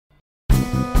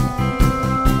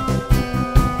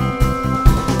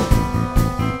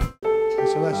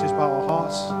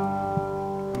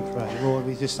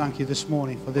just thank you this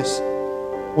morning for this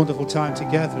wonderful time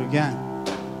together again.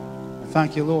 And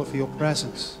thank you, Lord, for your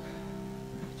presence.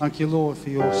 Thank you, Lord,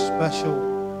 for your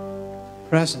special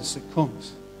presence that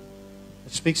comes,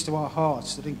 that speaks to our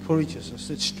hearts, that encourages us,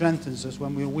 that strengthens us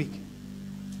when we're weak,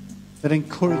 that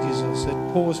encourages us,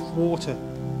 that pours water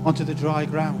onto the dry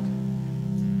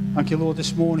ground. Thank you, Lord,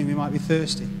 this morning we might be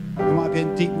thirsty. We might be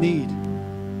in deep need.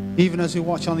 Even as we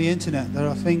watch on the internet, there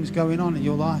are things going on in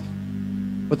your life.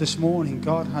 But this morning,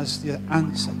 God has the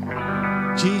answer.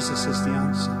 Jesus is the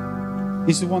answer.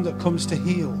 He's the one that comes to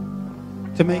heal,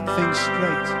 to make things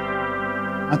straight,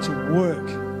 and to work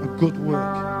a good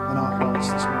work in our hearts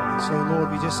this morning. So,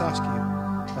 Lord, we just ask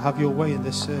you to have your way in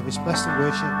this service. Bless the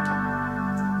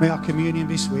worship. May our communion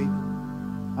be sweet,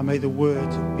 and may the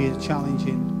word be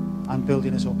challenging and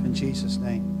building us up in Jesus'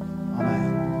 name.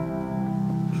 Amen.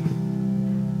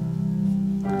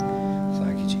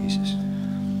 Thank you, Jesus.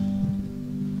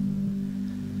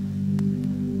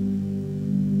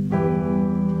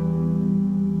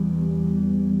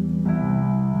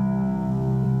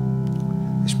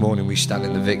 This morning we stand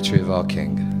in the victory of our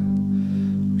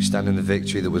King. We stand in the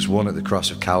victory that was won at the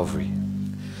cross of Calvary,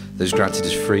 that has granted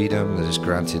us freedom, that has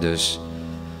granted us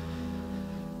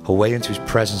a way into his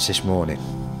presence this morning.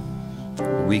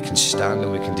 We can stand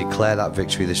and we can declare that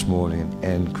victory this morning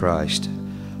in Christ.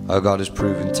 Our God has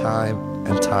proven time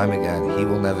and time again he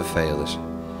will never fail us.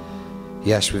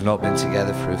 Yes, we've not been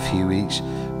together for a few weeks,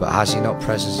 but has he not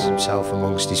presenced himself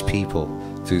amongst his people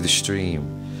through the stream,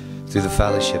 through the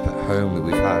fellowship at home that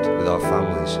we've had with our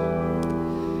families?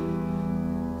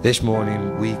 This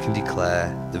morning we can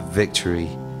declare the victory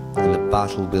and the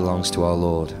battle belongs to our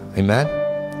Lord. Amen?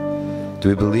 Do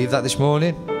we believe that this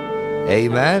morning?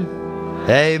 Amen?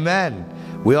 Amen.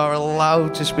 We are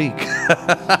allowed to speak.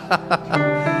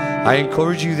 I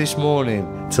encourage you this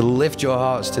morning to lift your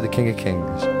hearts to the King of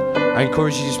Kings. I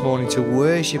encourage you this morning to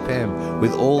worship him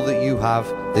with all that you have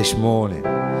this morning,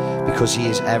 because he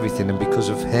is everything, and because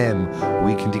of him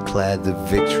we can declare the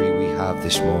victory we have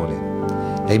this morning.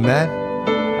 Amen.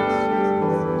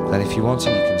 And if you want to,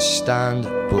 you can stand,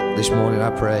 but this morning I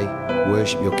pray,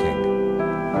 worship your King.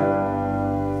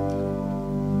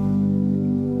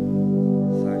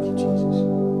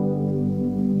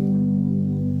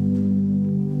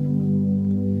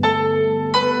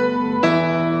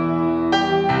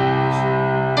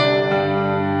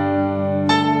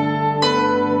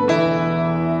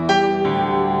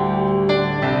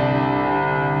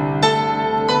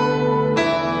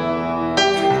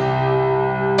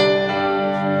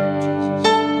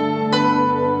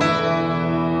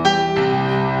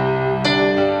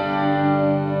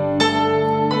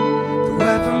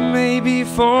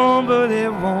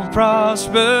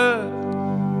 Prosper.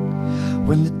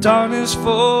 When the darkness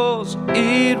falls,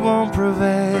 it won't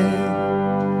prevail.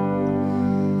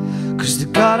 'Cause the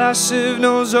God I serve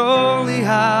knows only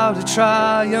how to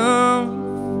triumph,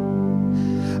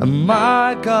 and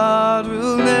my God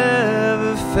will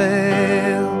never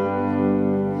fail.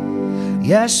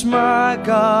 Yes, my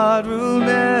God will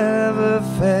never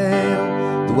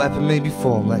fail. The weapon may be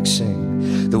formed, let's sing.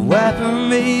 The weapon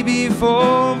may be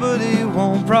formed, but it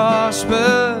won't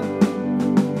prosper.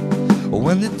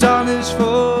 When the darkness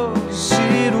falls,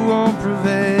 it won't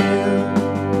prevail.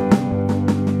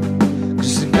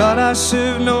 'Cause the God I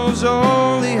serve knows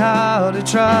only how to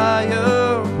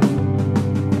triumph.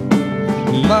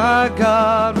 My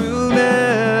God will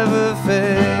never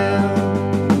fail.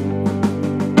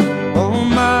 Oh,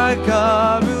 my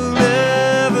God will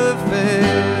never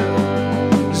fail.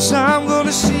 'Cause I'm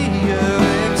gonna see a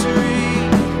victory.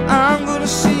 I'm gonna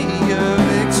see a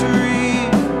victory.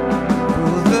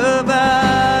 The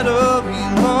battle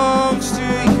belongs to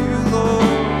you,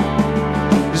 Lord.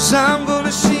 'Cause I'm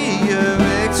gonna see a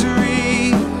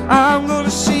victory. I'm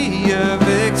gonna see a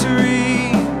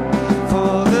victory.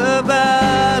 For the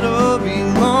battle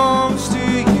belongs to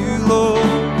you, Lord.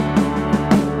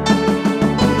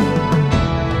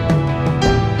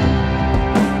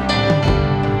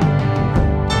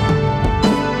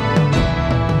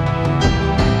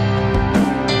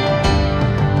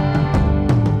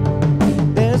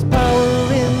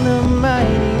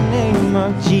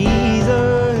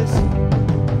 Jesus,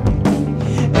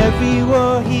 every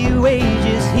war he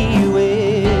wages, he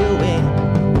will win.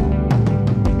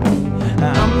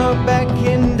 I'm not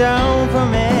backing down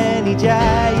from any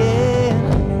giant,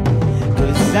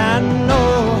 'cause I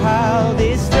know how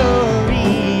this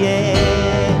story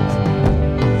ends.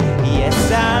 Yes,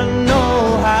 I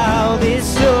know how this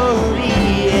story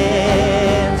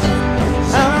ends.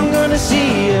 I'm gonna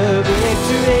see a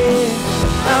victory.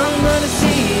 I'm gonna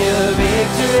see a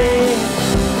victory.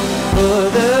 For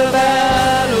the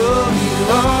battle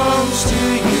belongs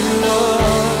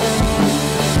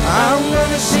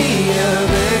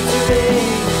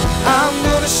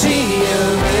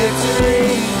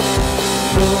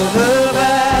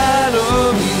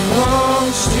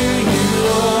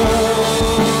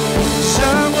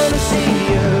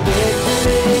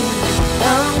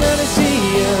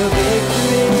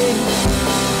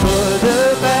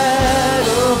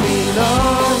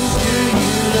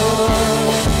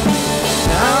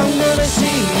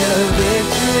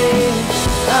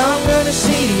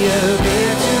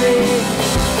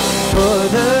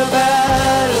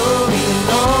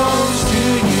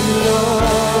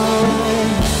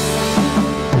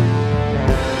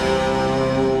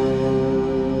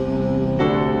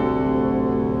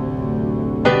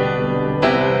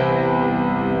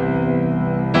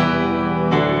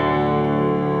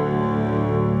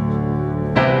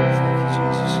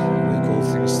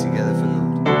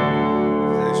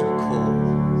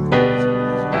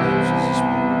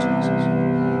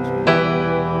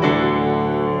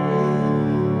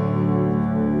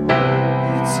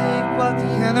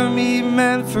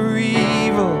meant for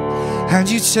evil, and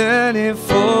you turn it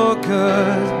for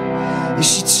good.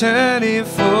 Yes, you turn it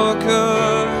for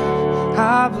good.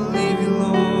 I believe you,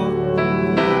 Lord.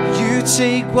 You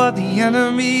take what the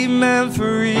enemy meant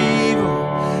for evil,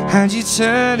 and you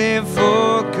turn it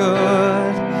for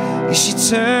good. Yes, you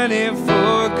turn it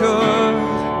for good.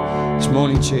 This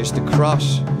morning, church, the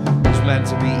cross was meant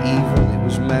to be evil. It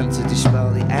was meant to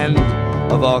dispel the end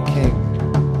of our King.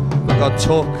 But God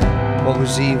took what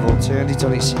was evil, turned it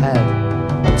on its head,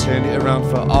 and turned it around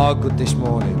for our good this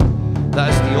morning. That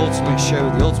is the ultimate show,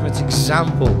 the ultimate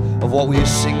example of what we are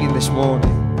singing this morning.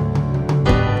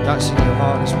 If that's in your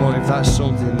heart this morning, if that's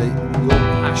something that you're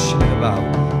passionate about,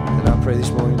 then I pray this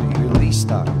morning that you release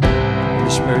that in the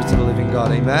Spirit of the living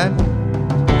God. Amen?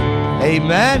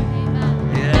 Amen?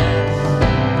 Yes.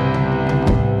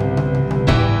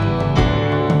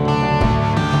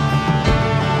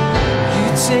 You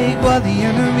take what the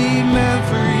enemy meant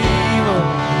for evil,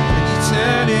 and you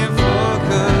turn it for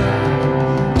good.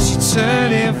 You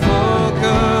turn it for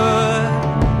good.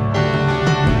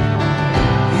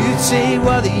 You take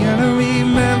what the enemy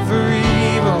meant for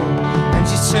evil, and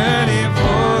you turn it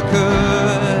for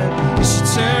good. Yes, you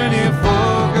turn it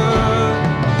for good.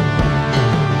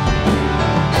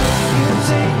 You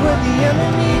take what the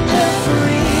enemy meant for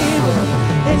evil,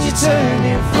 and you turn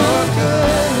it for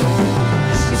good.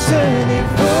 Yes, you turn it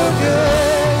for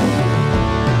good.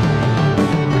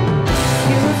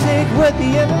 You take what the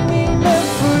enemy meant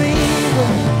for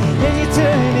evil, and you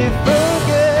turn it for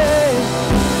good.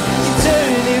 You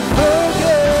turn it for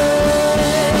good.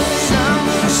 I'm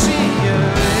gonna see your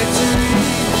victory.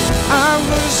 I'm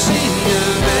gonna see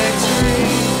your victory.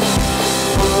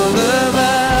 For the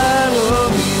battle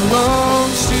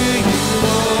belongs to you,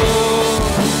 Lord.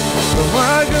 So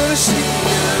I'm gonna see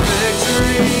your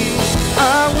victory.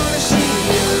 I'm gonna see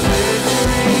your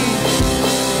victory.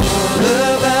 For the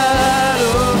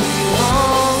battle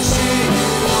belongs to you,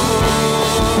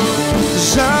 Lord.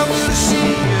 'Cause I'm gonna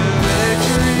see your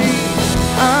victory.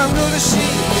 I'm gonna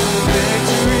see your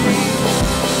victory.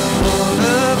 For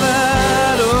the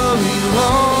battle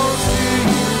belongs to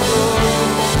you,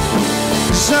 Lord.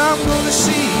 'Cause I'm gonna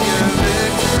see your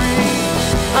victory.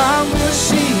 I'm gonna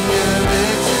see your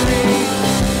victory.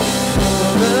 For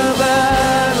the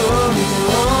battle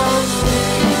belongs to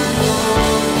you,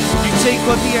 Lord. You take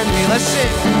what the enemy, let's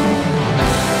sing.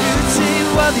 You take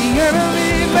what the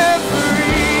enemy meant for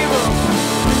evil,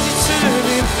 and you turn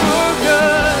it for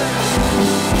good.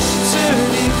 You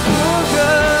turn it for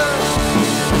good.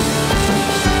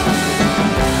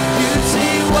 You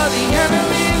take what the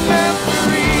enemy meant for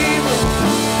evil,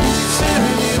 and you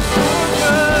turn it for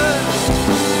good.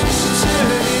 You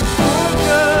turn it for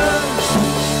good.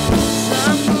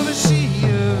 I'm gonna see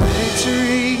your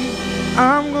victory.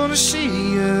 I'm gonna see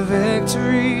your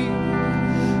victory.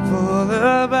 For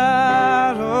the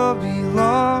battle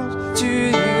belongs to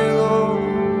you, Lord.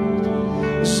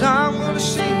 'Cause I'm gonna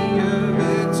see your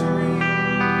victory.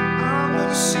 I'm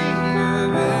gonna see your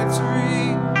victory.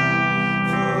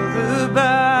 For the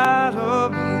battle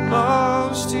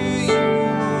belongs to you,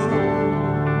 Lord.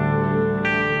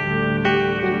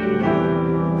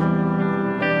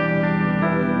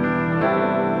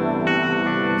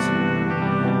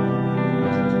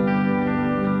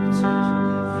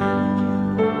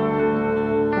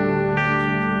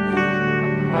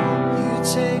 You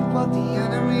take what the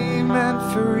enemy meant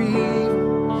for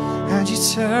evil, and you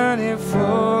turn it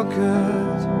for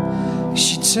good.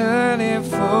 You turn it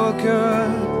for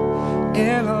good.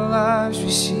 In our lives we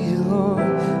see it, Lord.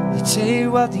 You take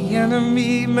what the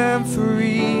enemy meant for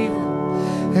evil,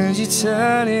 and you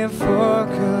turn it for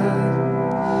good.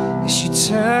 Yes, you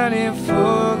turn it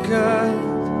for good.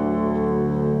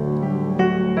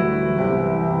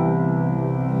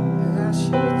 Yes,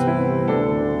 you do.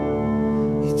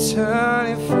 You turn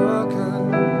it for good.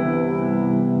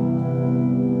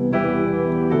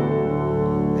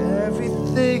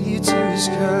 Everything you do is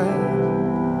good.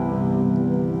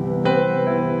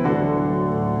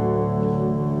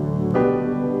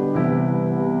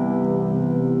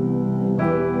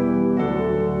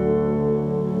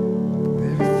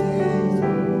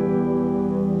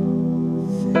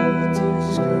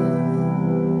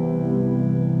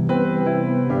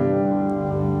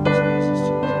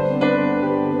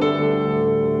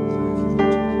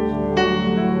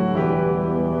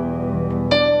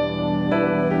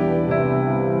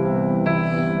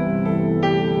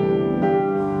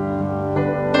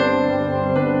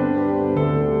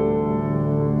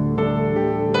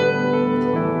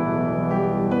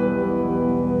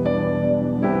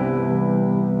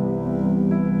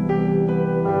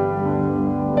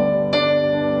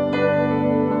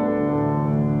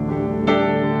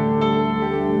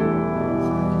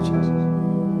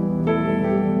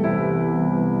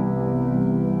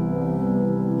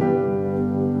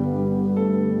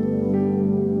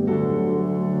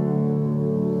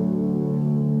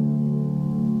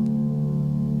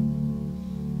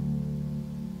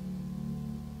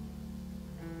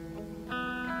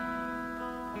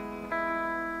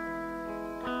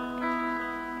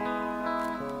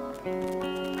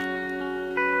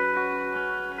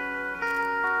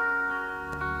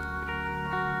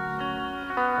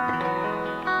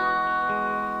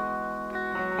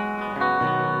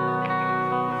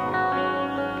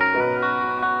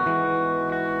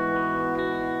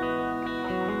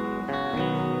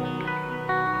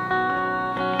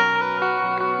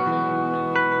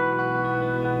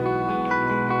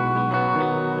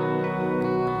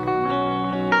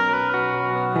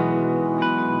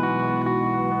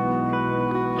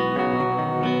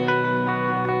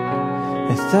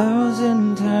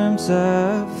 1,000 times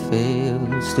I've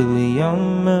failed, still your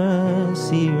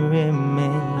mercy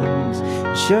remains.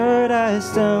 Should I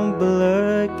stumble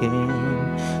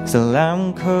again, still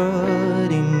I'm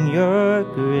caught in your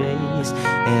grace.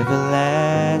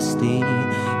 Everlasting,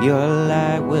 your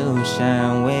light will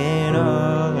shine when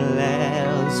all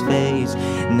else fades.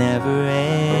 Never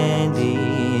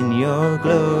ending, your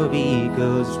glory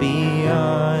goes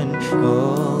beyond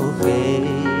all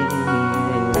faith.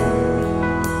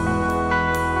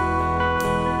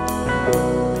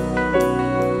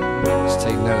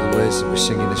 Note the words that we're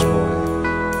singing this morning.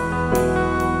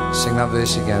 Sing that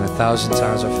verse again. 1,000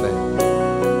 times I've failed.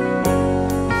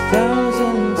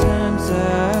 1,000 times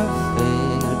I've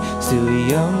failed, still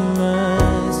your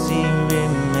mercy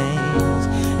remains.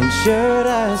 And should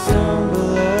I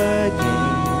stumble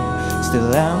again,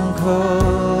 still I'm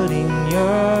caught in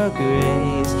your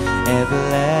grace.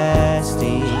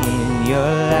 Everlasting,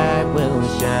 your light will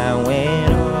shine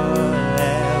when all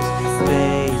else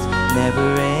fades. Never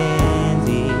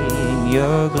ending,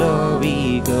 your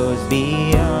glory goes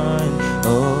beyond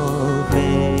all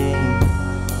faith.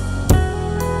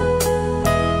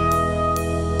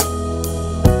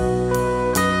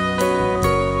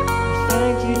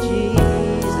 Thank you,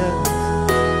 Jesus.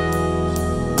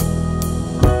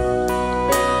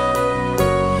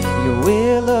 Your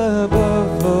will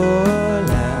above all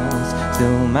else,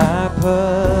 still my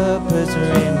purpose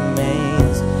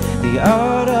remains. The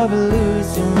art of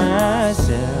losing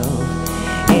myself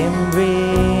in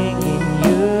bringing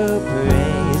you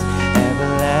praise.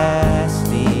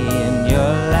 Everlasting,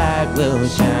 your light will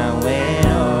shine when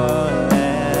all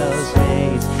else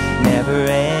fades. Never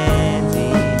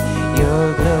ending,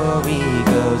 your glory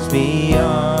goes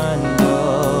beyond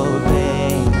all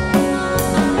pain.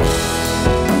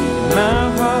 My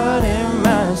heart and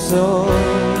my soul,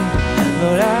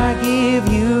 Lord, I give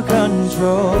you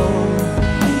control.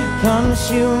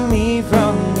 Consume me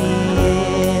from the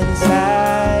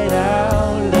inside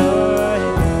out, Lord.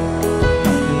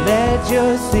 Let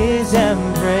justice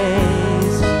and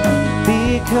praise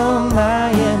become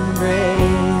my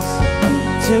embrace,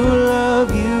 to love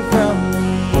you from the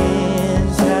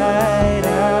inside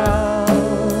out.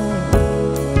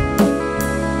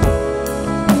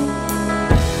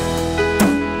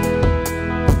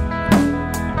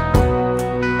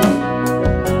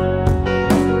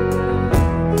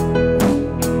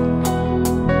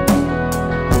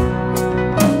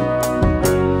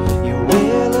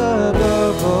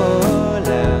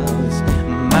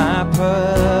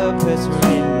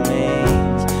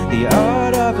 The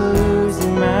art of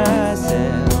losing my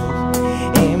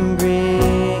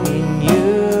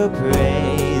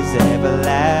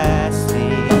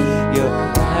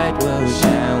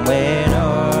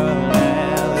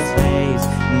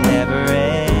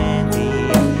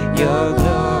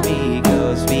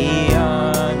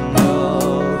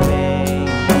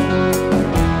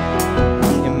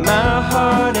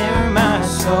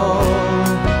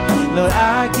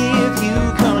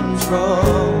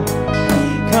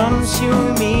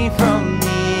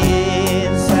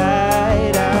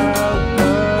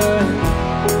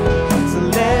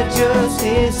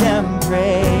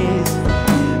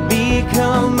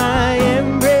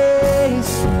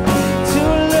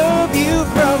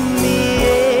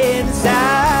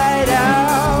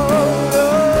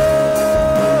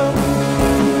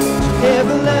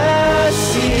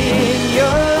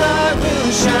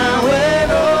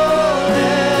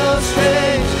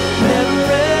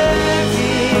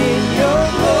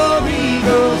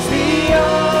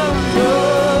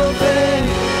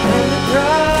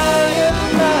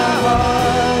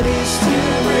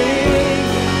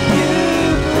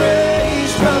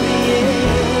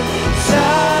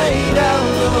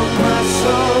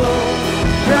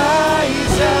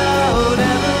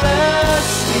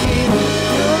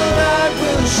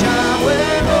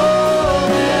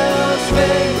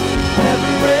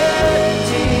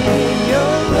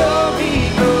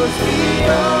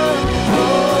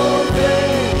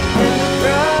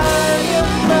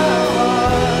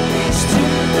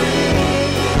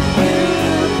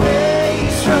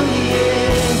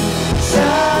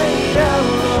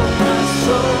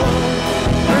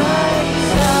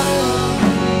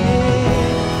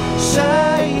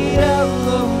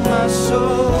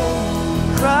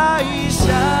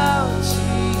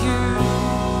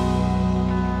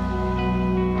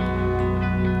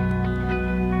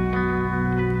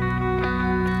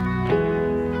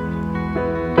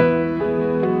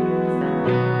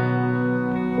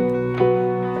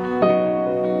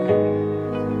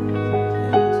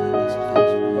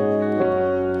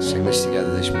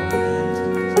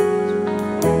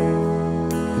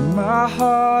my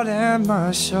heart and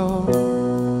my soul.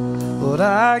 Lord,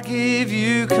 I give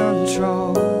you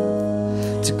control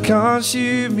to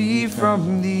consume me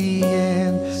from the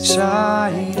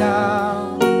inside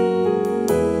out.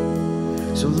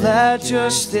 So let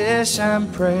justice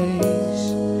and praise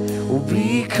will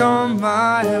become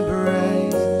my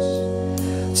embrace,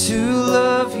 to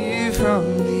love you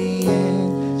from the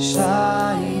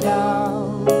inside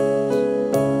out.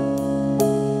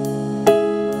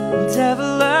 And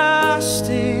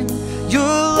everlasting, your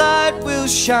light will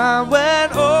shine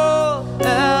when all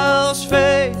else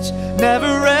fades.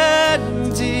 Never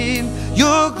ending,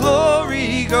 your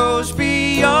glory goes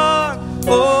beyond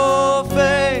all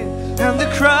fame. And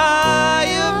the cry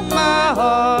of my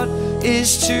heart is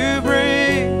to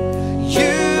bring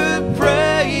you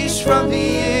praise from the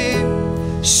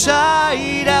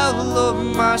inside out.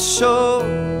 Lord, my soul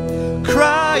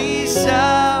cries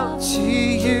out to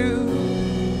you.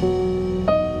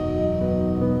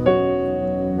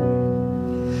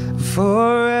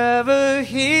 Forever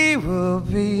he will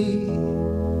be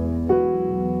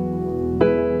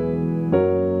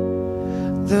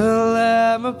the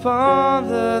Lamb upon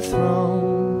the throne.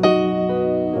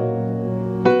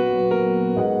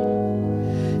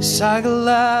 So I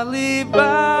gladly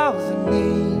bow the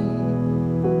knee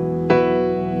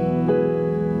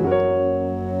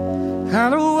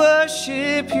and I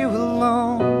worship you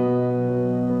alone.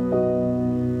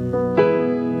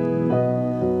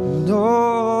 And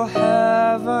all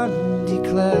heaven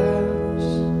declares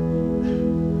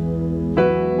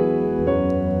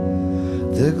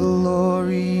the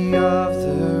glory of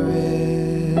the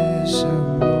risen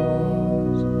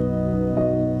Lord.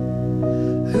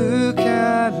 Who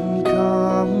can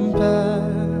compare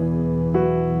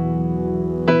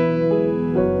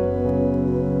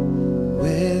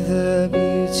with the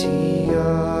beauty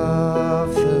of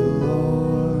the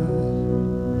Lord?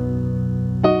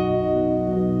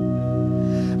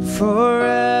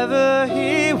 Forever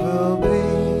he will be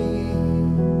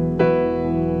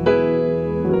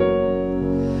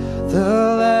the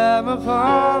Lamb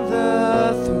upon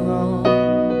the throne.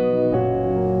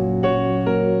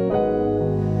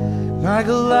 I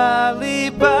gladly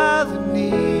bow the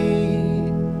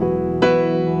knee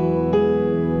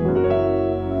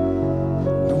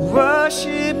and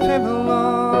worship him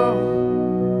alone.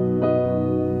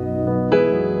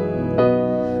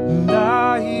 And I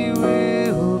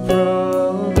will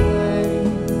proclaim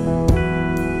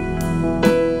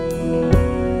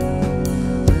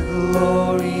the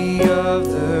glory of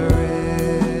the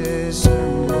risen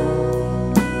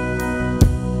Lord,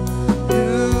 who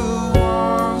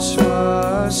once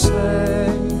was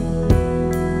slain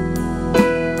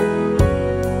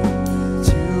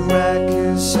to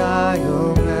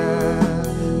reconcile man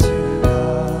to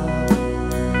God.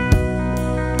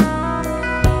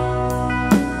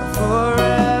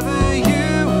 Forever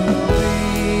you will be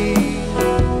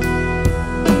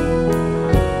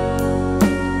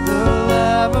the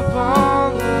Lamb upon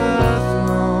the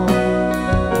throne.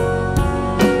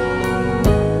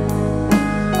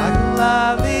 I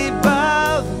gladly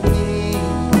bow the knee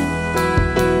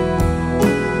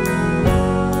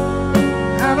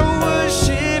and I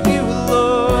worship you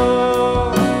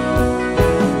alone.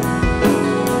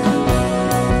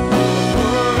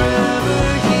 Forever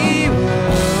he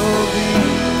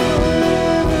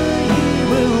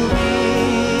will be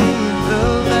the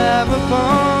Lamb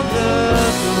upon the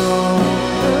throne.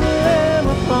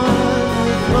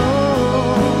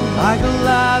 I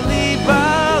gladly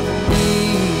bow the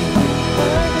knee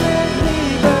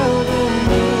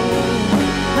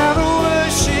and I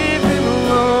worship him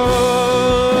alone.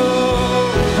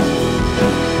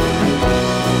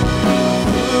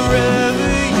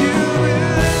 Forever you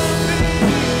will be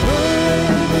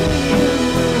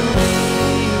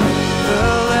the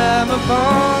Lamb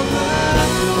upon the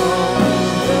throne.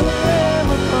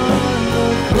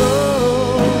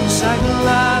 So I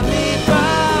gladly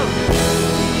bow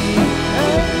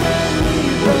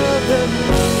the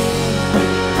knee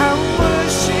and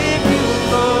worship you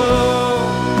alone.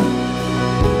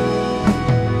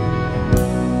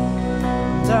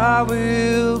 And I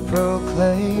will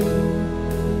proclaim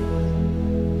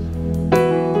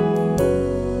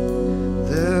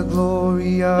the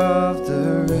glory of the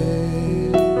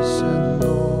risen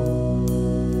Lord,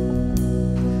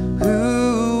 who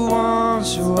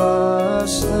once was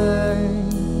slain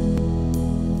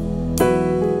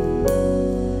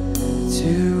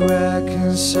to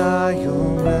reconcile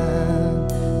man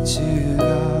to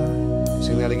God.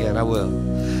 Sing that again, I will.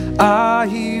 I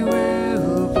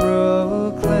will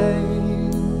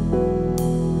proclaim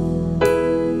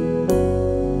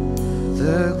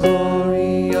the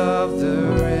glory of the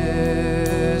risen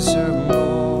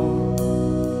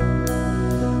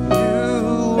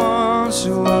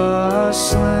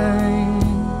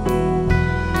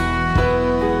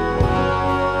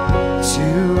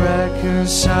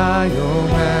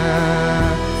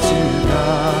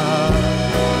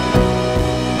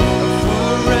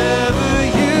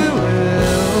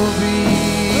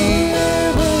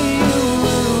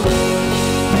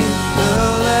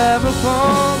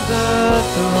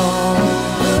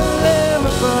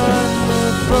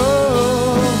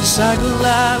I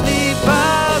gladly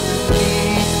bow the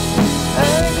knee, I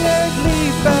gladly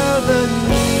bow the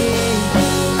knee,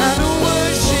 and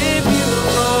worship you,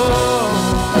 Lord.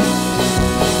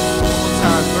 One more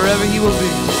time, forever He will be.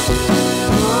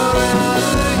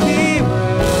 Forever He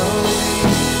will be,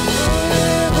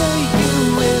 forever you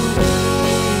will be,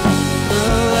 the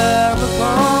Lamb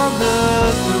upon the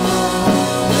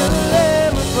throne, the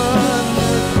Lamb upon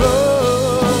the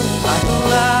throne. I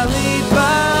gladly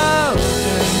bow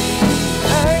the knee,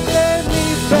 I gladly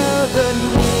bow the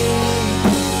knee,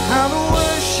 and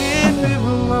worship Him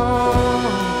alone.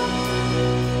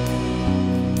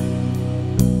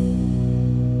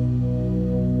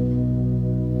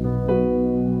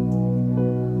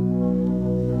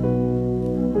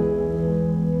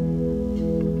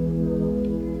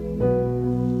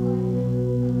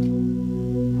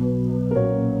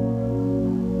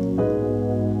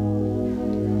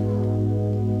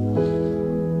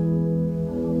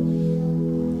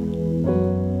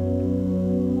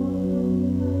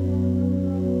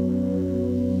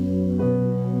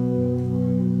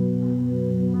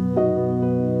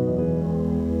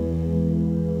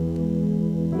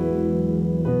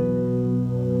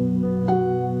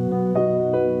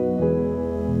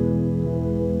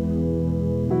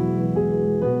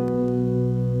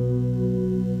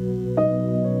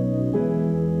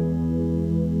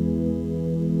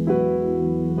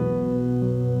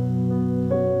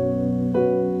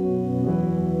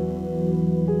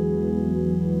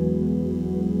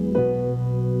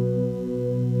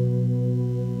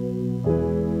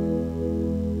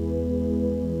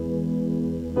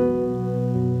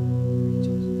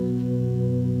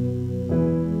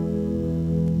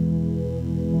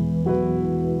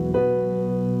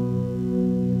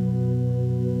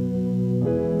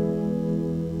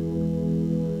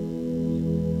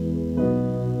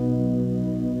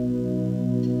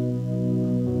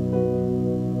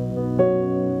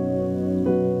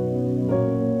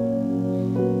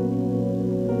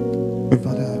 We've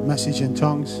got a message in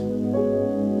tongues,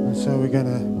 and so we're going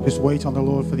to just wait on the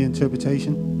Lord for the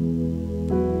interpretation.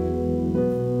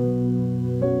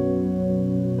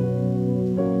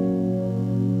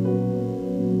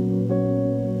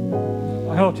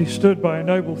 My heart is stirred by a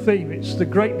noble theme. It's the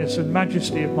greatness and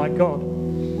majesty of my God.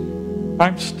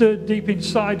 I'm stirred deep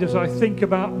inside as I think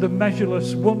about the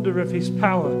measureless wonder of His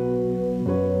power,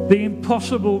 the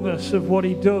impossibleness of what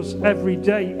He does every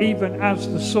day, even as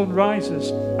the sun rises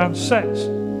and sets,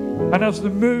 and as the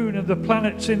moon and the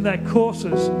planets in their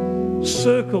courses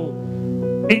circle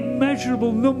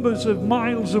immeasurable numbers of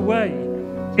miles away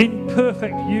in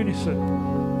perfect unison.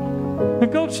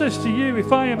 And God says to you,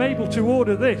 if I am able to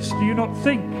order this, do you not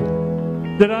think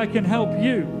that I can help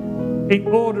you in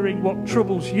ordering what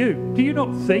troubles you? Do you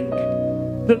not think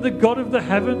that the God of the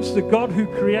heavens, the God who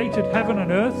created heaven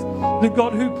and earth, the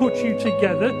God who put you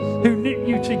together, who knit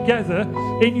you together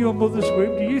in your mother's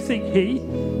womb, do you think He,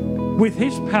 with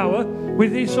His power,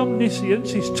 with His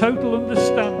omniscience, His total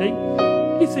understanding,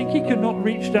 you think He cannot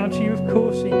reach down to you? Of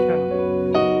course He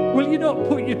can. Will you not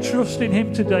put your trust in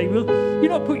Him today? Will you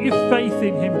not put your faith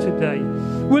in Him today?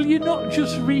 Will you not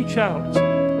just reach out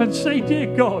and say, dear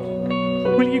God,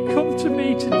 will you come to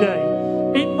me today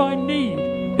in my need,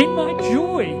 in my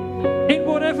joy, in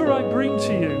whatever I bring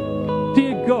to you?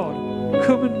 Dear God,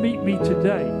 come and meet me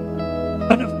today.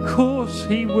 And of course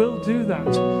He will do that.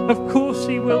 Of course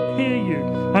He will hear you,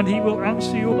 and He will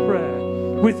answer your prayer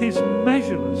with His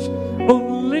measureless,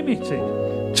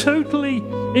 unlimited, totally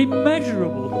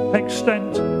immeasurable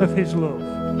extent of His love.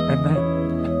 Amen.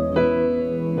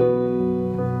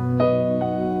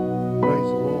 Praise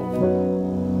the Lord.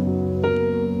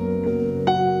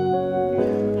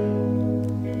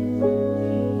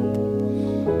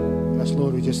 Yes,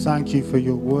 Lord, we just thank you for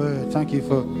your word. Thank you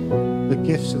for the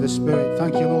gifts of the Spirit.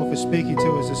 Thank you, Lord, for speaking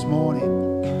to us this morning.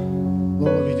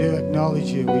 Lord, we do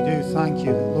acknowledge you. We do thank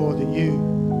you, Lord, that you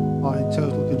are in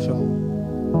total control.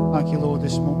 Thank you, Lord,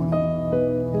 this morning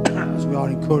as we are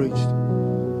encouraged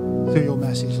through your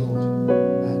message, Lord.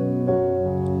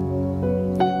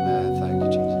 Amen. Thank you,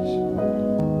 Jesus.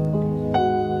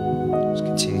 Let's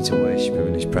continue to worship Him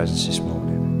in His presence this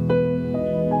morning.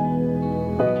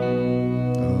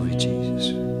 Glory,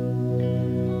 Jesus.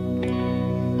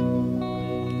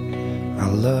 I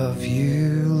love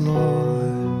you, Lord.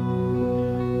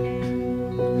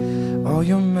 Oh,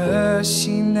 your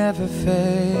mercy never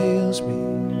fails me.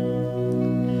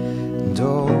 And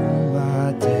all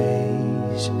my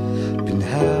days been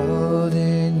held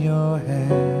in your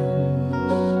hands.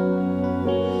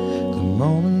 The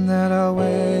moment that I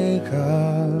wake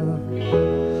up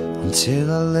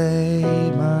until I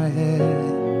lay my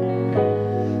head,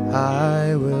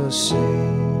 I will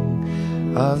sing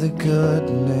of the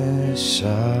goodness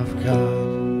of God.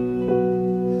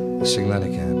 Let's sing that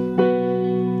again.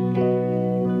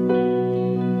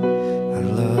 I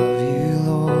love you,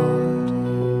 Lord.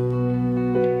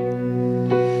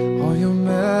 Oh, your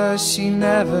mercy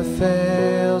never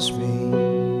fails me,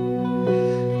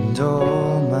 and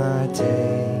all my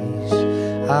days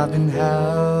I've been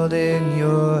held in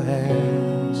your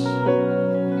hands.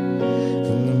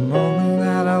 From the moment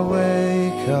that I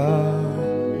wake up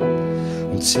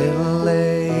until I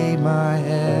lay my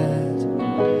head,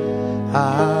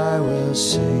 I will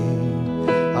sing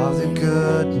of the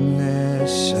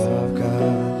goodness of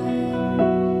God.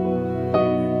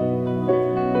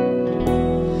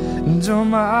 And all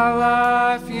my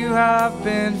life you have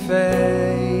been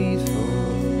faithful,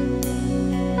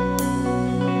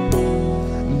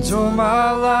 and all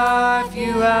my life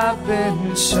you have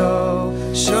been so,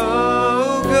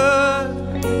 so good.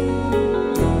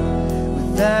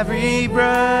 With every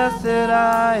breath that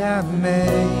I am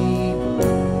able,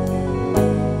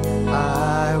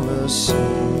 I will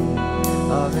sing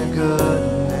of the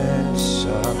goodness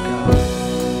of God.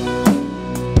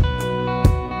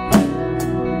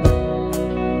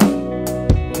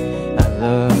 I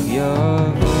love your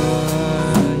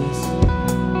voice.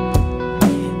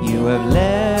 You have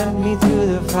led me through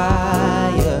the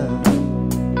fire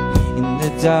in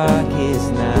the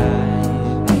darkest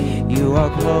night. You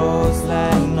are close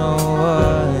like no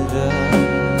other.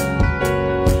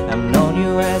 I've known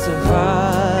you as a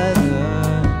father,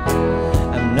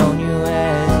 I've known you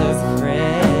as a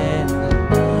friend.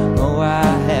 Oh, I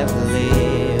have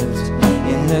lived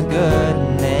in the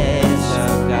goodness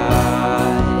of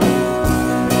God.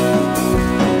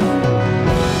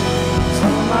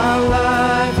 All my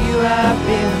life you have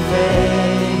been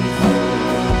faithful.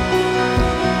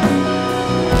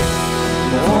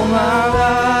 All my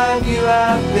life you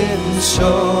have been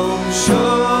so, so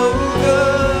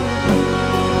good.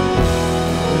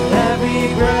 With every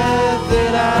breath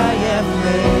that I am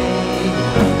made,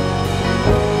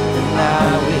 and I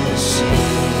will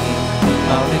sing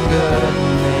of the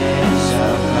goodness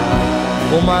of God.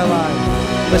 All my life,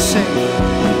 let's sing.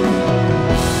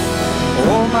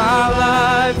 All my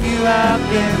life you have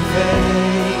been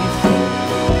faithful.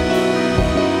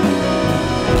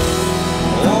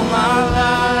 All my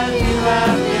life you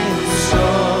have been so,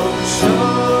 so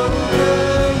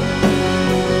good.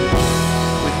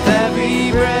 With every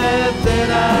breath that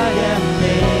I am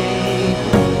made,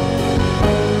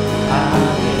 I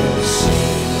will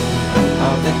sing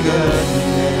of the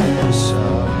goodness of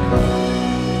God.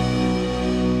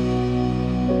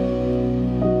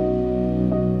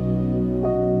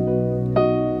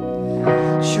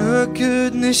 Your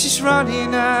goodness is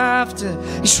running after,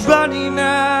 it's running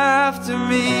after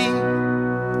me.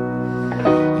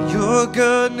 Your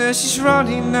goodness is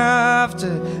running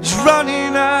after, it's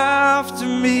running after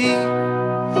me.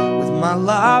 With my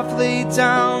life laid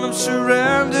down, I'm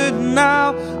surrendered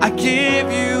now. I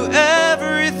give you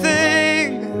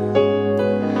everything.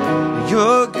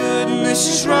 Your goodness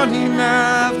is running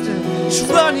after, it's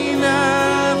running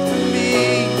after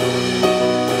me.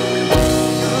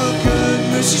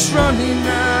 She's running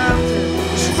after,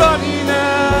 she's running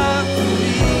after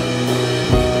me.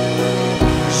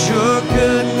 Your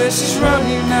goodness is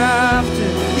running after,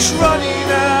 it's running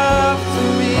after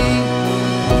me.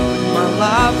 With my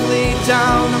life laid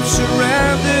down, I'm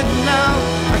surrendered now.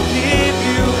 I give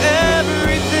you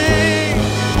everything.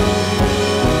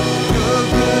 Your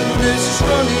goodness is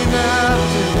running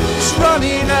after, it's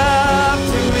running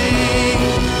after me.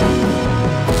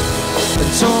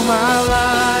 It's all my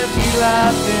life you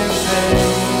have been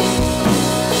faithful.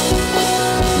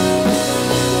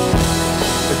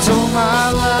 It's all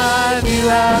my life you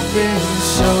have been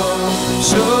so,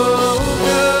 so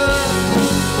good.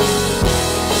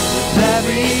 With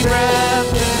every breath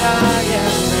that I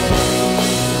am made,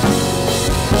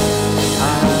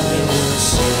 I will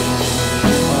sing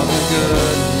of the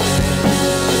goodness.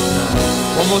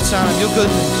 One more time, your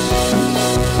goodness.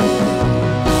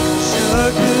 Your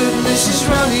goodness is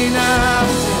running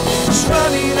after, it's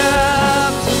running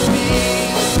after me.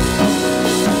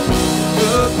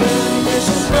 Your goodness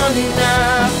is running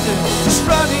after, it's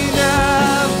running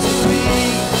after me.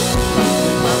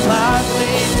 With my life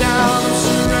laid down, I'm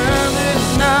surrounded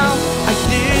now. I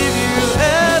give you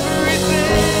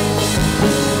everything.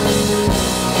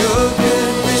 Your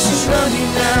goodness is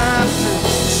running after,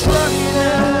 it's running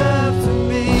after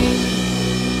me.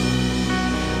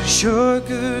 Your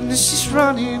goodness is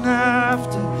running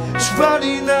after, it's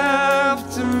running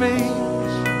after me.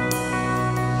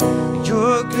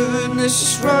 Your goodness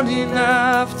is running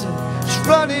after, it's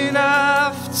running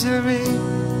after me.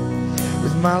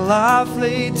 With my life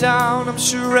laid down, I'm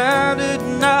surrounded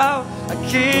now. I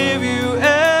give you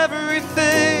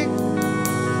everything.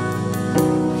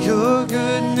 Your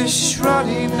goodness is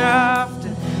running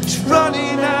after, it's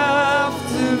running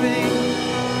after me.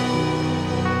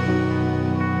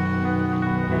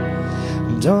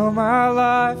 And all my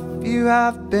life you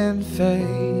have been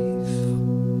faithful.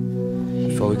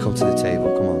 Before we come to the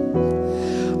table, come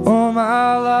on. All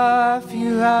my life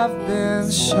you have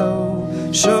been so,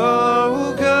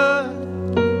 so good.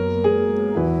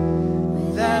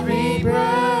 With every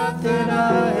breath that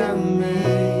I am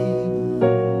made,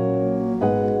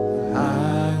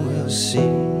 I will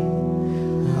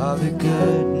sing of the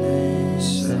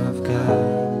goodness of God.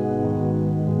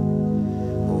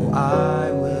 Oh,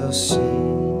 I will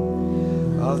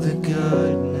sing of the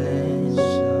goodness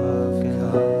of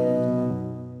God.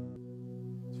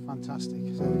 Fantastic.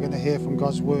 So we're going to hear from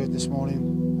God's word this morning,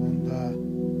 and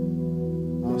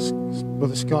our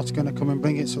Brother Scott's going to come and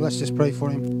bring it, so let's just pray for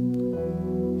him.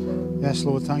 Yes,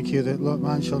 Lord, thank you that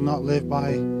man shall not live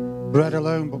by bread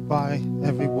alone, but by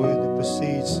every word that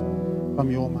proceeds from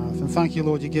your mouth. And thank you,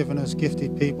 Lord, you've given us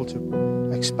gifted people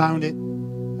to expound it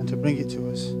and to bring it to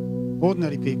us.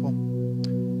 Ordinary people,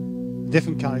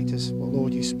 different characters, but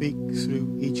Lord, you speak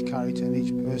through each character and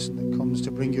each person that comes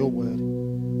to bring your word.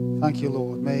 Thank you,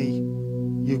 Lord. May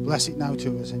you bless it now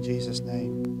to us in Jesus'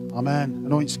 name. Amen.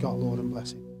 Anoint Scott, Lord, and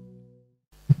bless him.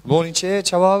 Morning,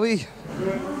 church. How are we?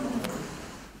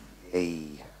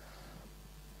 Hey.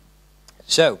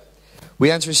 So,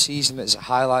 we enter a season that is a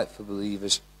highlight for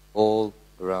believers all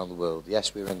around the world.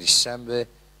 Yes, we're in December.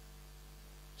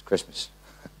 It's Christmas.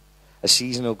 A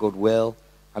season of goodwill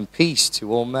and peace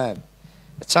to all men.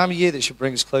 A time of year that should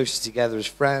bring us closer together as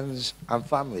friends and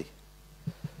family.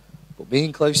 But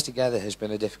being close together has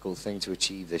been a difficult thing to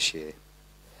achieve this year.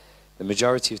 The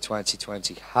majority of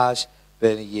 2020 has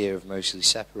been a year of mostly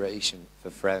separation for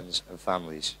friends and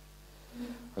families.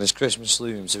 And as Christmas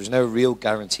looms, there is no real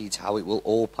guarantee to how it will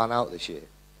all pan out this year.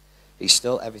 It's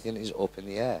still, everything is up in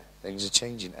the air. Things are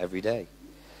changing every day.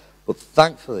 But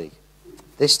thankfully,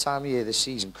 this time of year, this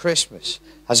season, Christmas,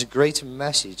 has a greater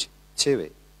message to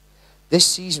it. This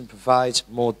season provides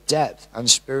more depth and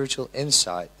spiritual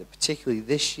insight that particularly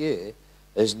this year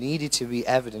is needed to be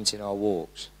evident in our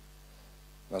walks.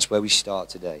 That's where we start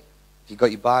today. If you've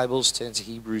got your Bibles, turn to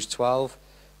Hebrews 12,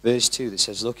 verse 2, that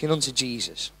says, "Looking unto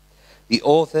Jesus, the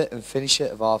author and finisher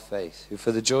of our faith, who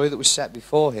for the joy that was set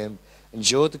before him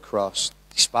endured the cross,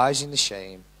 despising the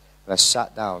shame, and has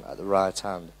sat down at the right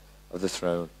hand of the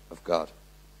throne of God."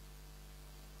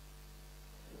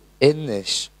 In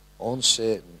this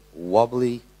uncertain,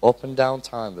 wobbly, up and down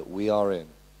time that we are in,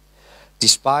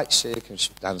 despite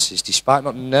circumstances, despite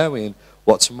not knowing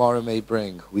what tomorrow may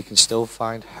bring, we can still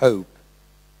find hope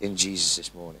in Jesus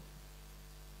this morning.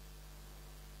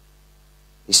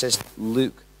 He says,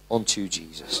 look unto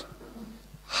Jesus.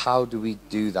 How do we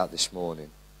do that this morning?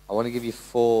 I want to give you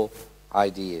 4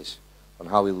 ideas on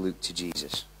how we look to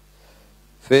Jesus.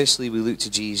 Firstly, we look to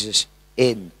Jesus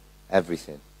in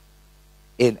everything.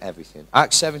 In everything.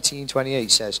 Acts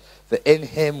 17:28 says, "For in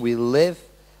him we live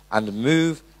and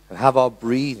move and have our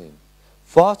being."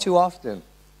 Far too often,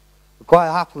 we're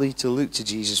quite happily to look to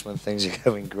Jesus when things are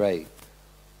going great.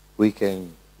 We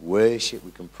can worship,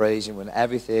 we can praise him when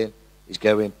everything is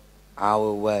going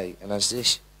our way. And as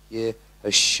this year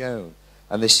has shown,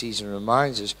 and this season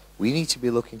reminds us, we need to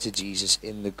be looking to Jesus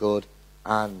in the good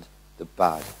and the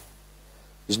bad.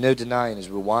 There's no denying, as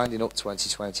we're winding up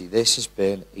 2020, this has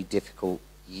been a difficult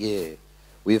year.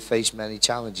 We have faced many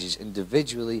challenges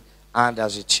individually and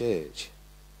as a church.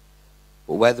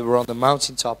 But whether we're on the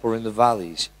mountaintop or in the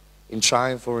valleys, in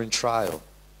triumph or in trial,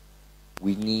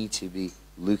 we need to be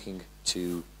looking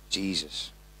to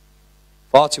Jesus.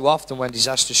 Far too often when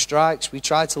disaster strikes, we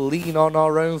try to lean on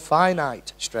our own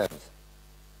finite strength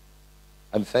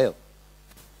and fail.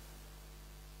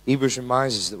 Hebrews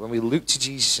reminds us that when we look to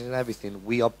Jesus in everything,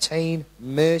 we obtain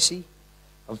mercy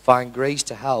and find grace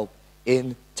to help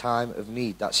in time of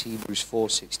need. That's Hebrews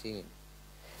 4:16.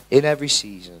 In every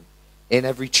season, in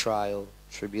every trial,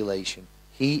 tribulation,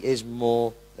 he is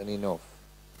more than enough.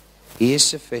 He is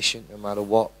sufficient no matter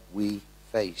what we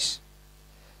face.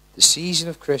 The season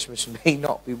of Christmas may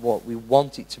not be what we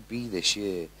want it to be this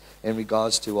year in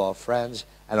regards to our friends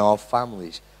and our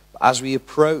families. But as we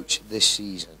approach this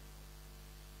season,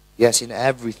 yes, in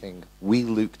everything, we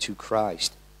look to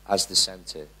Christ as the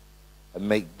center and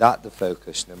make that the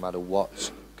focus no matter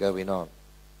what's going on.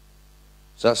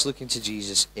 So that's looking to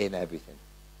Jesus in everything.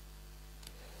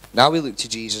 Now we look to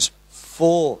Jesus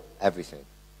for everything.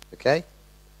 Okay?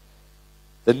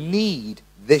 The need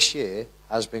this year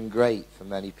has been great for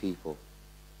many people.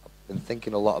 been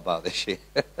thinking a lot about this year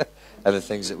and the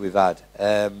things that we've had.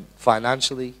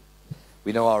 Financially,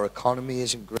 we know our economy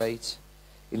isn't great.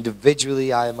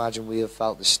 Individually, I imagine we have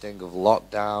felt the sting of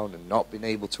lockdown and not being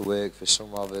able to work for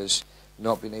some of us,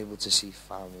 not being able to see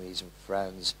families and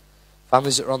friends.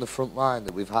 Families that are on the front line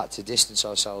that we've had to distance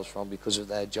ourselves from because of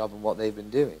their job and what they've been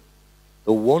doing.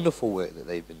 The wonderful work that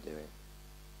they've been doing.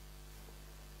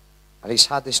 And it's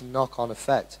had this knock-on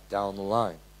effect down the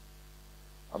line.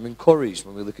 I'm encouraged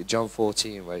when we look at John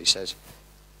 14 where he says,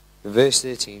 in verse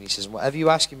 13, he says, whatever you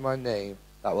ask in my name,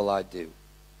 that will I do.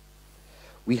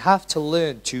 We have to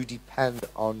learn to depend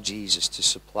on Jesus to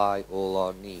supply all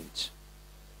our needs.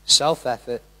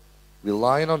 Self-effort,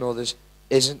 relying on others,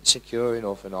 isn't secure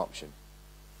enough an option.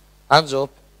 Hands up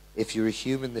if you're a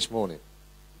human this morning.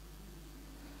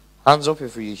 Hands up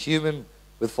if you're a human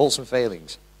with faults and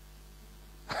failings.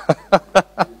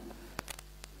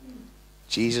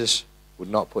 Jesus would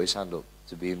not put his hand up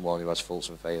to being one who has faults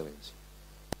and failings.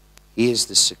 He is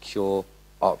the secure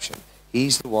option.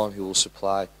 He's the one who will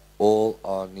supply all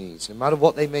our needs, no matter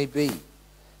what they may be.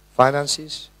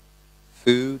 Finances,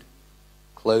 food,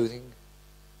 clothing,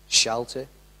 shelter.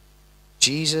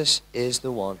 Jesus is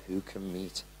the one who can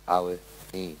meet our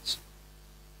needs.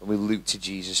 And we look to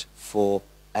Jesus for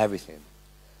everything.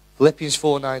 Philippians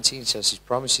 4:19 says his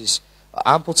promises are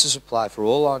ample to supply for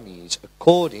all our needs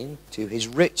according to his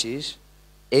riches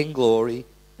in glory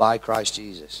by Christ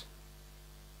Jesus.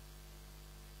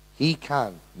 He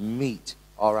can meet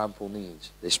our ample needs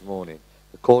this morning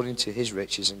according to his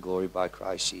riches and glory by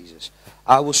Christ Jesus.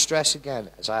 I will stress again,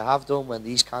 as I have done when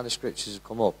these kind of scriptures have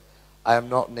come up, I am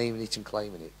not naming it and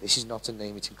claiming it. This is not a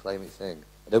name it and claim it thing.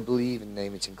 I don't believe in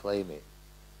name it and claim it.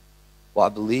 What I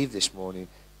believe this morning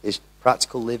is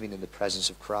practical living in the presence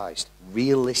of Christ.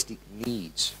 Realistic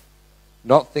needs.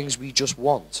 Not things we just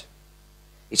want.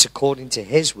 It's according to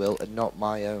his will and not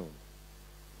my own.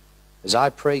 As I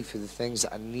pray for the things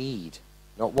that I need,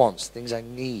 not wants, things I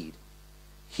need,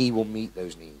 he will meet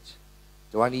those needs.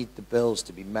 Do I need the bills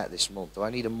to be met this month? Do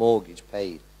I need a mortgage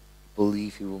paid?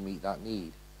 Believe he will meet that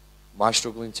need. Am I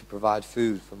struggling to provide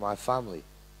food for my family?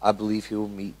 I believe he will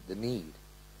meet the need.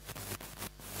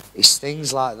 It's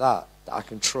things like that that I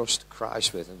can trust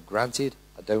Christ with. And granted,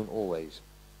 I don't always.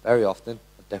 Very often,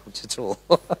 I don't at all.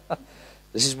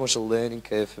 This is much a learning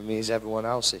curve for me as everyone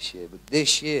else this year. But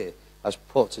this year has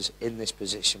put us in this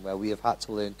position where we have had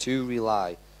to learn to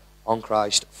rely on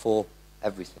Christ for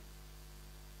everything.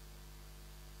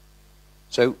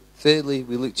 So, thirdly,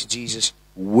 we look to Jesus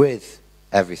with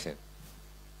everything.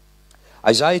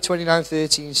 Isaiah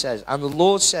 29:13 says, and the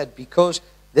Lord said, because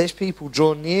this people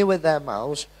draw near with their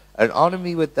mouths and honor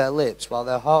me with their lips, while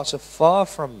their hearts are far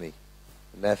from me,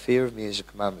 and their fear of me is a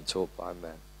commandment taught by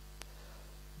men.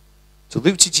 To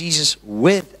look to Jesus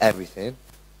with everything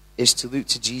is to look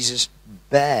to Jesus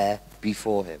bare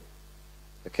before him.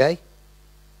 Okay?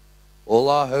 All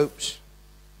our hopes,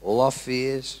 all our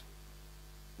fears,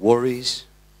 worries,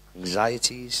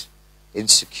 anxieties,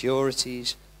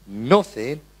 insecurities,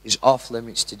 nothing is off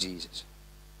limits to Jesus.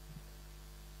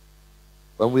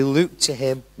 When we look to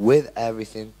him with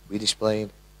everything, we display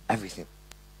everything.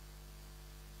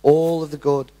 All of the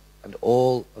good and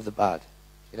all of the bad.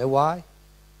 You know why?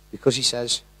 Because he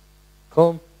says,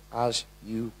 come as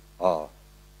you are.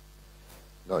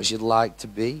 Not as you'd like to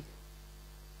be.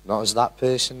 Not as that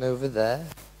person over there.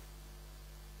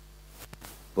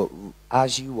 But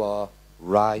as you are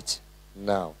right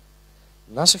now.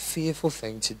 And that's a fearful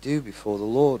thing to do before the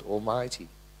Lord Almighty.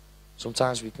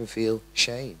 Sometimes we can feel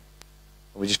shame.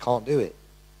 And we just can't do it.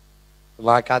 And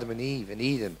like Adam and Eve in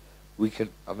Eden, we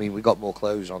got more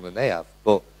clothes on than they have.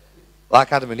 But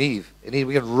like Adam and Eve, in Eden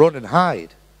we can run and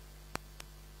hide.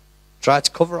 Try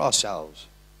to cover ourselves.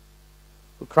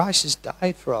 But Christ has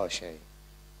died for our shame.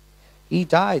 He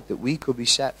died that we could be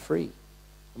set free.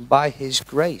 And by his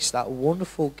grace, that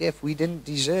wonderful gift we didn't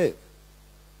deserve,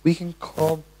 we can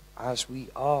come as we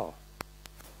are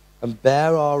and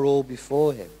bear our all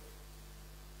before him.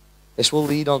 This will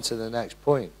lead on to the next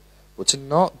point. But to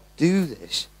not do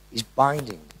this is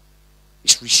binding.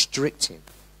 It's restricting.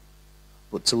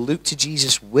 But to look to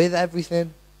Jesus with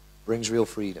everything brings real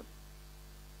freedom.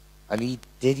 And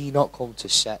did he not come to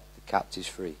set the captives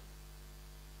free?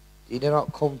 Did he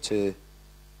not come to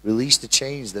release the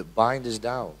chains that bind us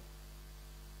down?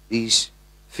 These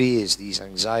fears, these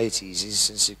anxieties, these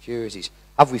insecurities.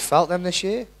 Have we felt them this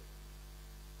year?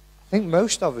 I think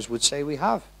most of us would say we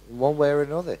have, in one way or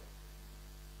another.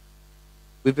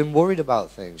 We've been worried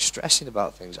about things, stressing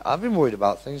about things. I've been worried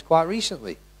about things quite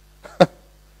recently.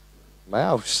 My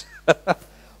house. But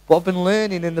I've been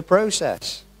learning in the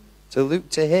process to look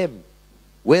to him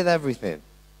with everything.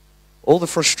 all the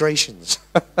frustrations.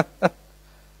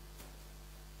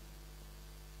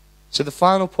 So the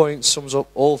final point sums up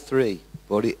all three,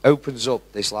 but it opens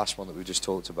up this last one that we just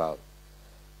talked about.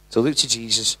 To look to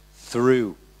Jesus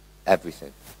through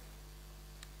everything.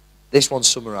 This one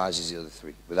summarizes the other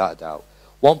three, without a doubt.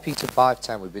 1 Peter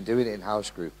 5:10, we've been doing it in house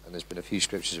group, and there's been a few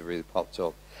scriptures that really popped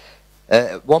up.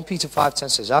 1 Peter 5:10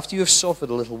 says, after you have suffered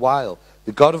a little while,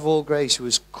 the God of all grace, who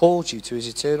has called you to his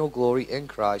eternal glory in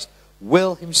Christ,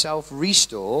 will himself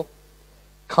restore,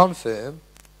 confirm,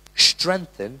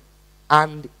 strengthen,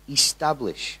 and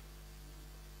establish.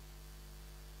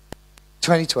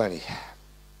 2020.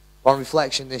 On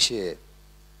reflection this year,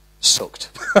 sucked.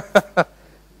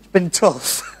 It's been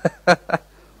tough. The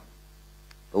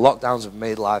lockdowns have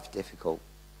made life difficult.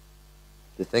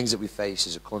 The things that we face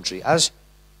as a country, as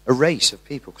a race of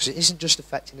people, because it isn't just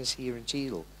affecting us here in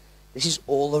Cheadle. This is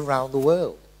all around the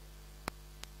world.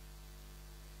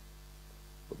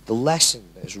 But the lesson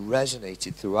that has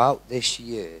resonated throughout this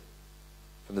year,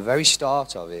 from the very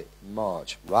start of it, in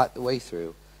March, right the way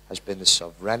through, has been the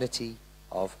sovereignty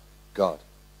of God.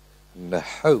 And the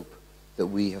hope that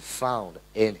we have found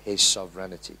in his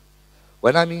sovereignty.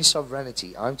 When I mean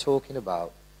sovereignty, I'm talking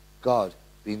about God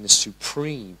being the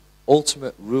supreme,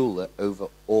 ultimate ruler over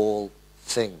all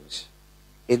things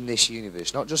in this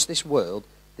universe. Not just this world,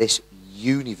 this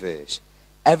universe.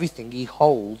 Everything he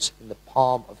holds in the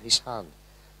palm of his hand.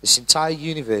 This entire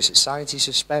universe that scientists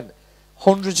have spent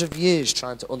hundreds of years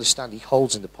trying to understand, he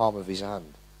holds in the palm of his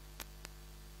hand.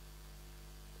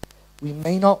 We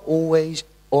may not always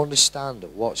understand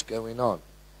what's going on.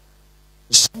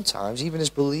 And sometimes, even as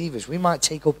believers, we might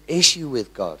take up issue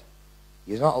with God.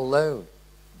 You're not alone.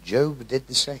 Job did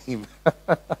the same.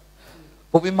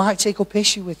 But we might take up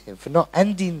issue with him for not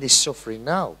ending this suffering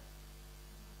now.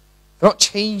 For not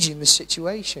changing the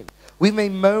situation. We may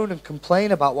moan and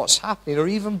complain about what's happening, or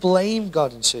even blame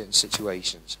God in certain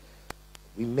situations.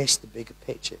 We miss the bigger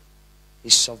picture,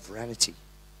 his sovereignty.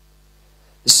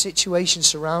 The situations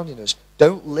surrounding us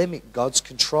don't limit God's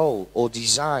control or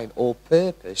design or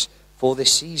purpose for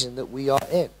this season that we are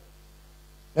in.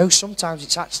 No, sometimes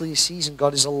it's actually a season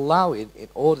God is allowing in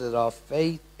order that our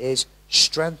faith is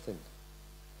strengthened.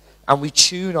 And we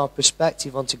tune our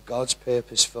perspective onto God's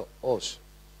purpose for us.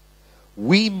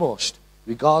 We must,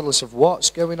 regardless of what's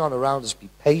going on around us, be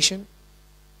patient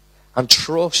and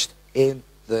trust in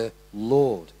the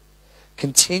Lord.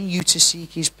 Continue to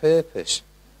seek his purpose.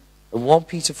 And 1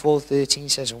 Peter 4:13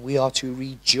 says, and we are to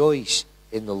rejoice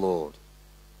in the Lord.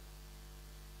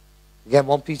 Again,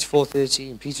 1 Peter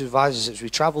 4:13, Peter advises as we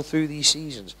travel through these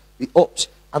seasons, the ups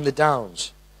and the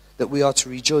downs, that we are to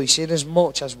rejoice in as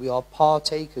much as we are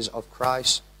partakers of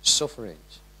Christ's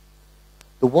sufferings.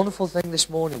 The wonderful thing this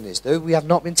morning is, though we have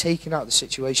not been taken out of the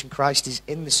situation, Christ is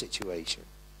in the situation.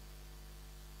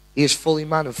 He is fully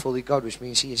man and fully God, which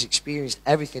means he has experienced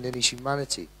everything in his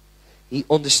humanity. He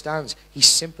understands. He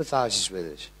sympathizes with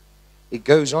us. It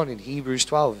goes on in Hebrews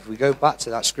 12. If we go back to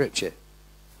that scripture,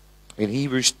 in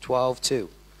Hebrews 12:2.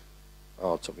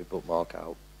 Oh, I took my bookmark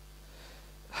out.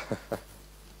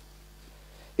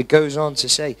 It goes on to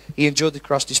say, he endured the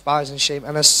cross, despised and shame,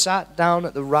 and has sat down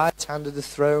at the right hand of the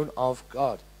throne of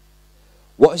God.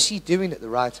 What is he doing at the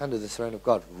right hand of the throne of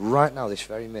God right now, this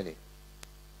very minute?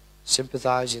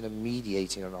 Sympathizing and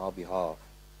mediating on our behalf.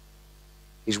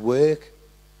 His work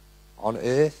on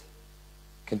earth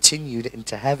continued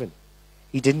into heaven.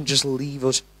 He didn't just leave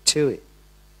us to it.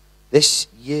 This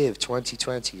year of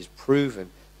 2020 has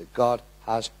proven that God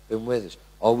has been with us.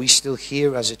 Are we still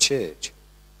here as a church?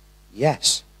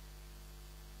 Yes.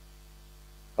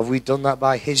 Have we done that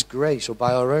by his grace or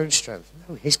by our own strength?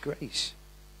 No, his grace.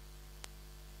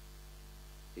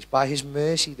 It's by his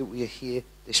mercy that we are here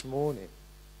this morning.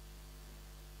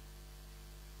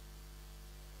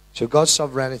 So God's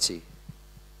sovereignty,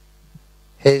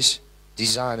 his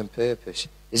design and purpose,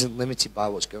 isn't limited by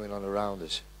what's going on around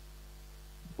us.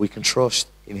 We can trust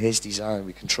in his design.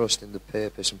 We can trust in the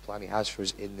purpose and plan he has for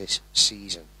us in this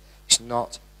season. It's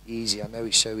not easy. I know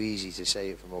it's so easy to say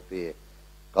it from up here.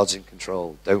 God's in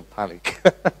control. Don't panic.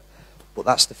 But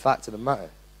that's the fact of the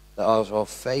matter. That our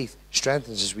faith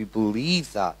strengthens as we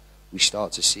believe that. We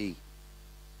start to see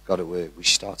God at work. We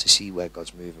start to see where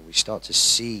God's moving. We start to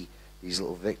see these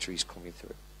little victories coming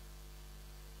through.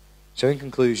 So in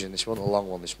conclusion, this wasn't a long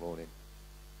one this morning.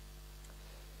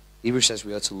 Hebrews says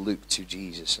we are to look to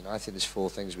Jesus. And I think there's 4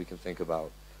 things we can think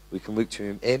about. We can look to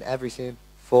him in everything,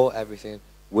 for everything,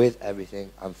 with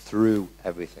everything, and through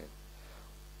everything.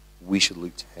 We should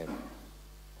look to him.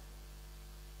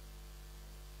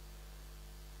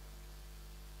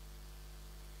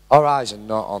 Our eyes are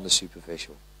not on the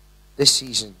superficial. This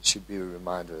season should be a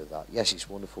reminder of that. Yes, it's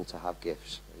wonderful to have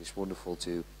gifts. It's wonderful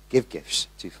to give gifts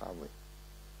to family.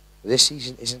 But this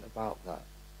season isn't about that.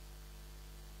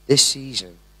 This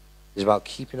season is about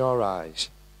keeping our eyes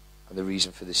on the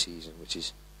reason for the season, which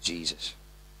is Jesus.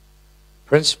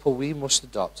 Principle we must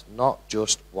adopt not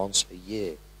just once a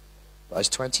year, but as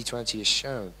 2020 has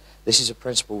shown, this is a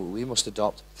principle we must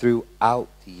adopt throughout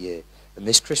the year. And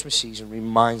this Christmas season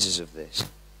reminds us of this.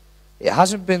 It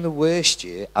hasn't been the worst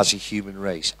year as a human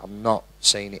race. I'm not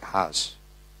saying it has.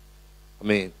 I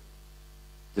mean,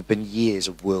 there have been years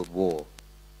of world war,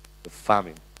 of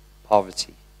famine,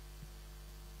 poverty,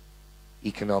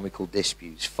 economical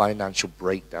disputes, financial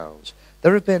breakdowns.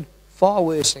 There have been far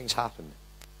worse things happen.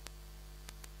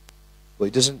 But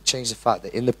it doesn't change the fact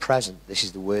that in the present, this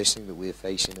is the worst thing that we are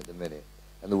facing at the minute,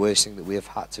 and the worst thing that we have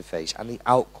had to face, and the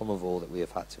outcome of all that we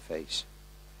have had to face.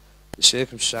 The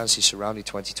circumstances surrounding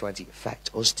 2020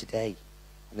 affect us today,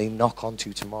 and they knock on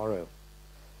to tomorrow.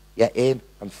 Yet in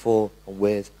and for and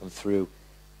with and through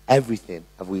everything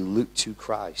have we looked to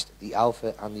Christ, the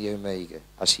Alpha and the Omega,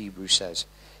 as Hebrews says.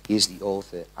 He is the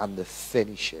author and the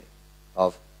finisher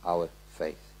of our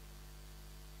faith.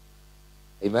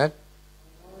 Amen?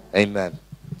 Amen.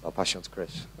 I'll pass you on to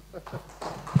Chris.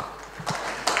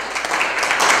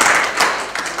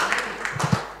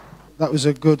 That was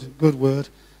a good word.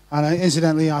 And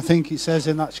incidentally, I think it says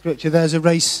in that scripture, there's a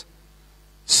race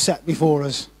set before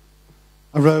us,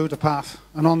 a road, a path.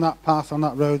 And on that path, on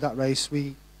that road, that race,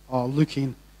 we are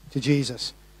looking to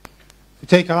Jesus. If we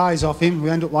take our eyes off him, we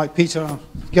end up like Peter, and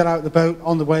get out the boat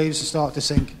on the waves and start to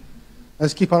sink.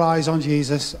 Let's keep our eyes on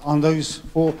Jesus, on those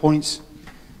 4 points.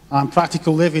 And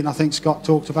practical living, I think Scott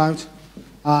talked about.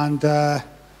 And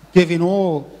giving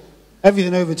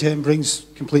everything over to him brings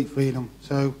complete freedom.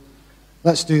 So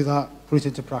let's do that, put it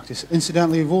into practice.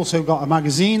 Incidentally, we've also got a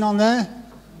magazine on there,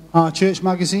 our church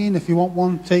magazine. If you want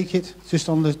one, take it. It's just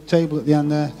on the table at the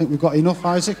end there. I think we've got enough,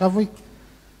 Isaac, have we?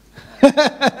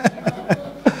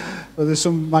 But there's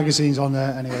some magazines on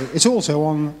there anyway. It's also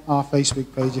on our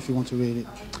Facebook page if you want to read it.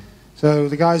 So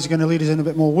the guys are going to lead us in a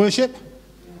bit more worship.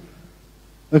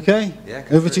 Okay? Yeah,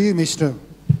 over to you, Mr.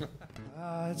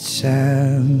 God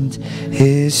sent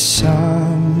his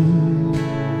son.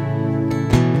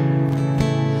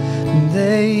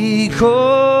 They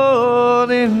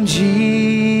called him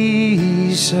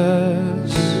Jesus.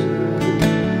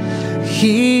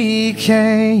 He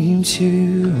came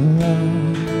to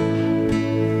love,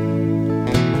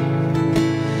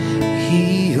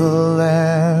 heal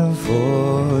and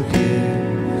forgive.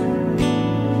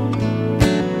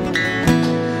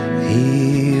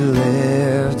 He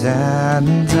lived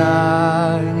and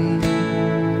died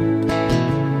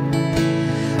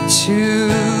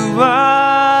to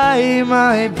buy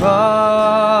my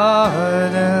pardon.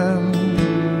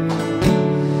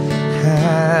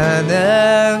 An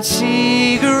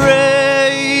empty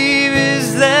grave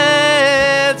is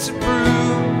there to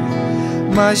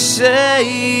prove my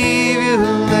Savior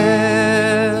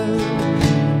lives,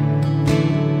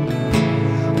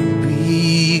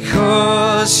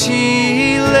 because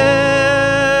he lives.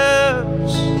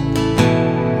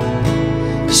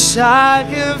 I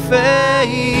can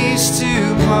face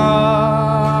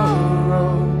tomorrow,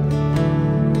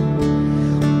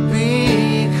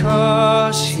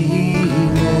 because he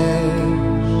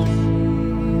lives.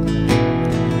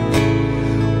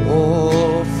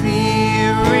 All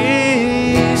fear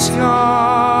is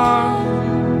gone,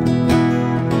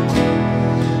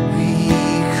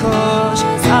 because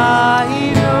I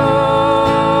know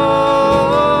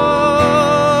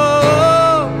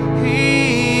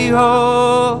he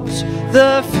holds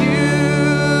the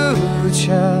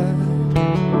future,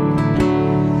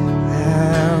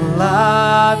 and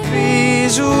life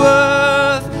is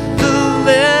worth the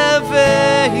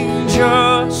living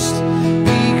just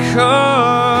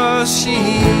because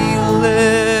he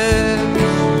lives.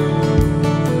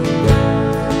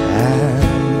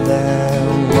 And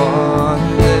then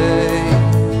one day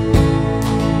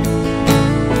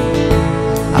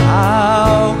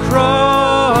I'll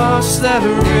cross that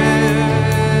river,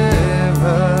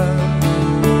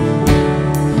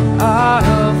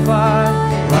 I'll find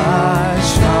my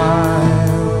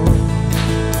smile,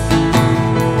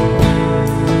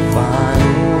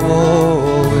 find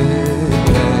war with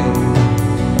pain,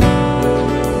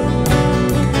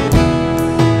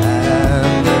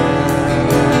 and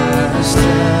then as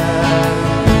death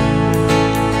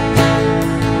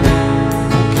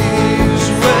gives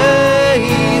way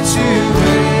to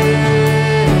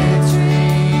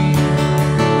victory,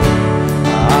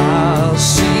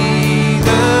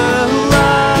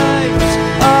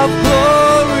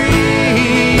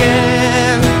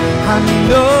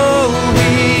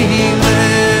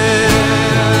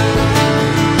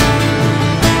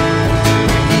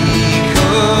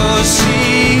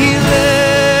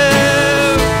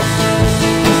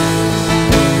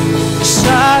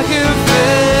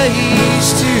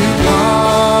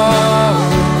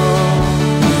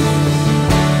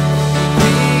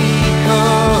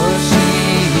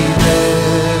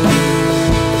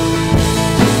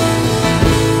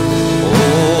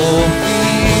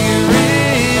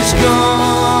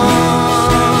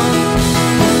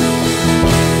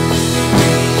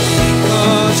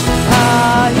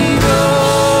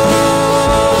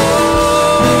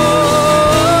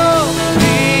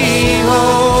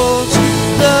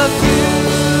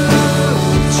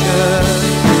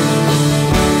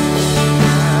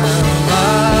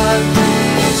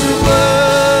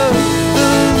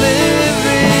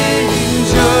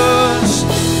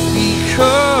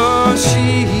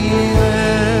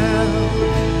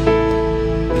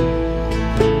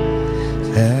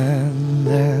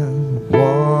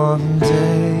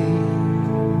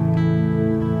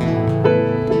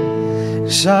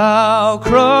 'cause I'll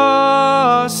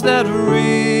cross that river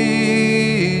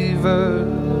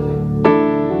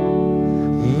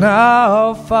and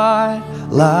I'll fight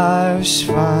life's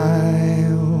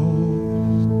final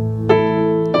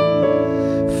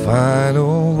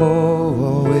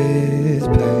war with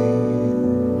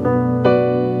pain,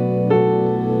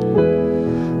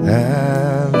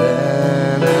 and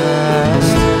then as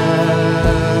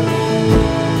time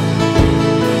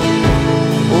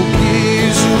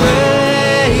gives way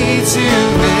to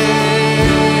victory,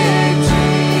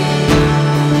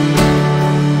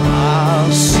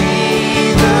 I'll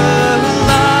see the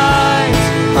light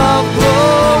of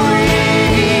glory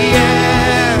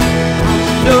and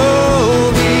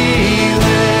know He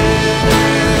lives.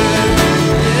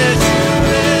 Yes, He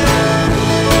lives,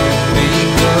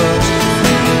 because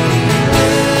He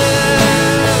lives.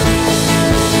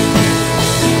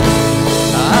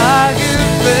 I can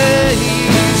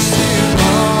face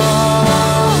tomorrow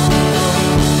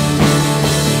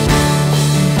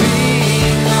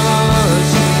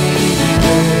because He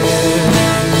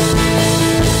lives.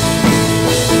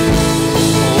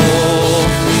 All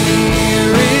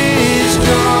fear is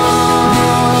gone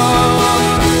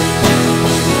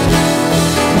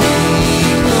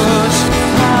because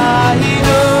I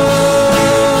know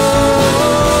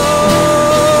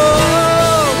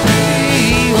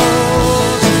He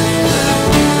holds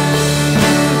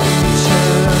the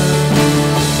future.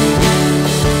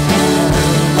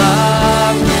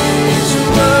 Life is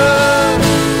worth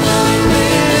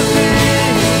living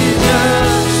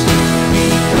just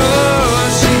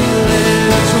because He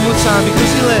lives. One more time,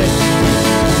 because He lives.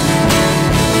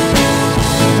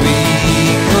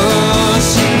 Because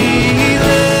He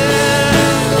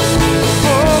lives.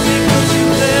 Oh, because He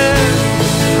lives,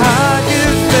 I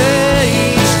can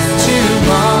face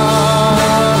tomorrow.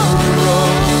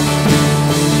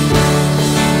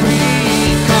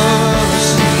 Because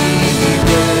He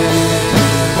lives.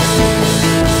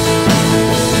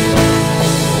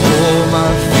 All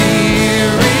my fear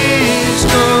is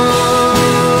gone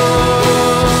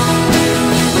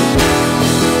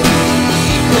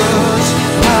because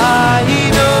I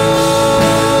know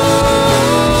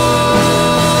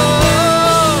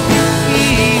He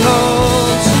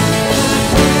holds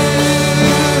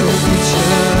the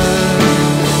future,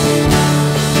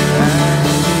 and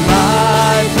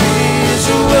life is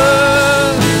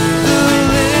worth the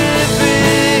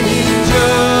living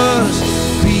just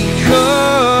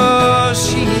because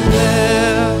He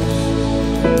lives.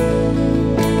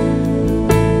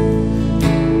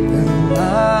 And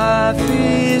life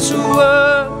is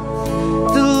worth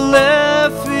the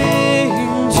living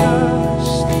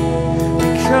just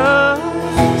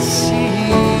because He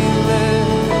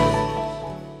lives.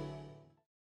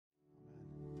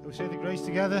 Shall we say the grace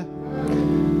together?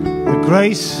 The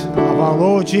grace of our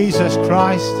Lord Jesus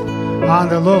Christ and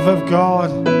the love of God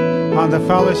and the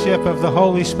fellowship of the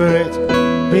Holy Spirit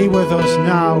be with us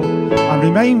now and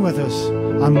remain with us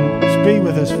and be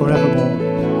with us forevermore.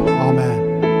 Amen.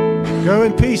 Go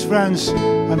in peace, friends,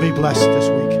 and be blessed this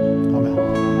week.